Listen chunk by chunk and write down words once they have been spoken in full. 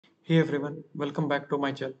Hey everyone, welcome back to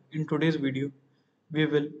my channel. In today's video, we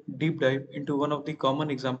will deep dive into one of the common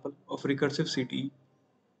example of recursive CTE,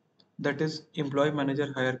 that is employee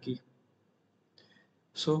manager hierarchy.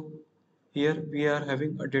 So here we are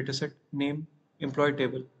having a dataset named employee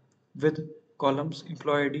table with columns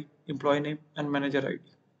employee ID, employee name and manager ID.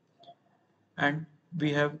 And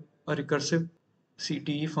we have a recursive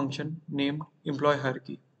CTE function named employee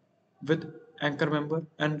hierarchy with anchor member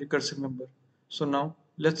and recursive member. So now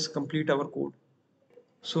let's complete our code.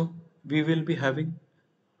 So we will be having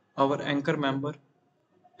our anchor member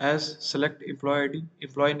as select employee ID,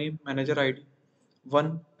 employee name, manager ID,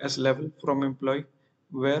 1 as level from employee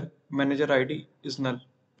where manager ID is null.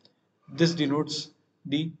 This denotes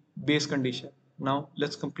the base condition. Now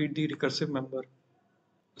let's complete the recursive member.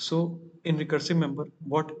 So in recursive member,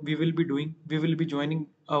 what we will be doing, we will be joining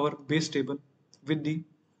our base table with the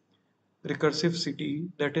recursive CTE,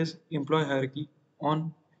 that is employee hierarchy,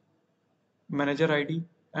 on manager ID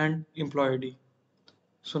and employee ID.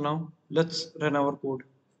 So now let's run our code.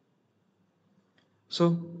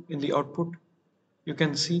 So in the output, you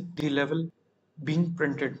can see the level being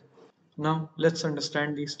printed. Now let's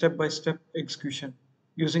understand the step-by-step execution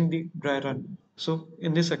using the dry run. So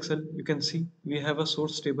in this Excel, you can see we have a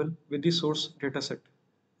source table with the source dataset.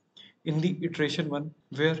 In the iteration 1,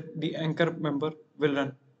 where the anchor member will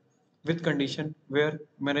run with condition where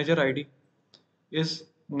manager ID is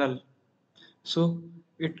null. So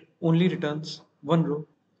it only returns one row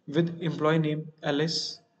with employee name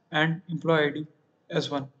Alice and employee ID as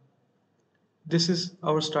 1. This is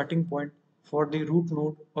our starting point for the root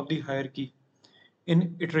node of the hierarchy.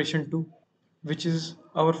 In iteration 2, which is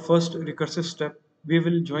our first recursive step, we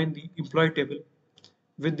will join the employee table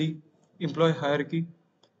with the employee hierarchy,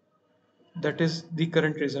 that is the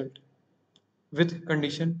current result, with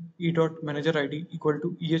condition e dot manager ID equal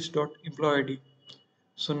to eh dot employee ID.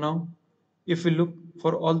 So now if we look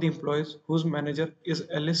for all the employees whose manager is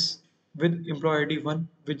Alice with employee ID 1,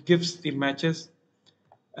 which gives the matches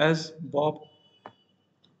as Bob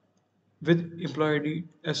with employee ID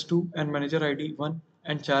as 2 and manager ID 1,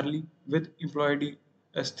 and Charlie with employee ID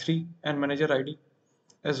as 3 and manager ID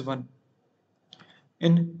as 1.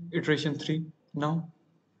 In iteration 3, now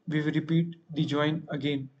we will repeat the join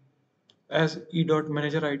again as e dot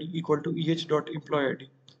manager ID equal to eh dot employee ID.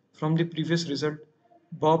 From the previous result,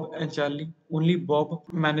 Bob and Charlie, only Bob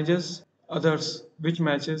manages others, which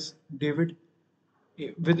matches David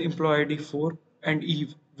with employee ID 4 and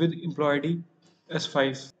Eve with employee ID as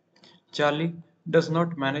 5. Charlie does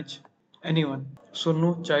not manage anyone, so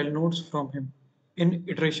no child nodes from him. In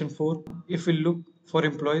iteration 4, if we look for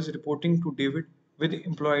employees reporting to David with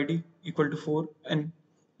employee ID equal to 4 and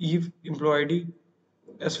Eve employee ID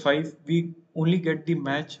as 5, we only get the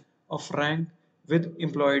match of Frank with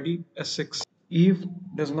employee ID as 6. Eve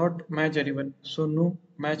does not match anyone, so no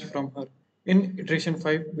match from her. In iteration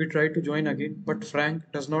 5, we try to join again, but Frank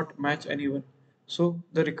does not match anyone. So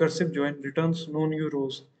the recursive join returns no new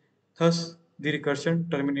rows. Thus, the recursion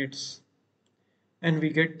terminates. And we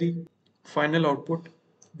get the final output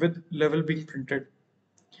with level being printed.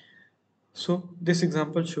 So this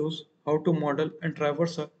example shows how to model and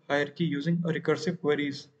traverse a hierarchy using a recursive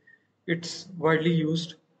queries. It's widely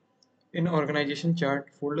used in organization chart,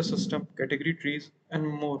 folder system, category trees, and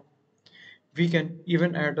more. We can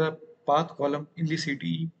even add a path column in the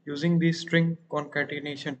CTE using the string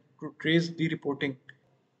concatenation to trace the reporting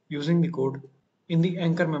using the code. In the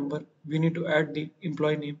anchor member, we need to add the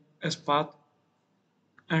employee name as path,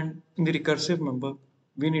 and in the recursive member,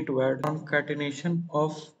 we need to add concatenation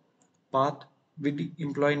of path with the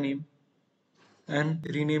employee name and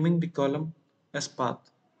renaming the column as path.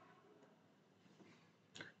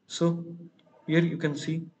 So here you can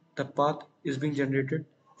see the path is being generated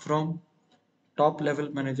from top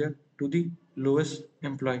level manager to the lowest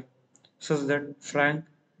employee, such that Frank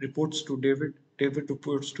reports to David, David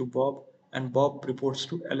reports to Bob, and Bob reports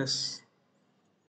to Alice.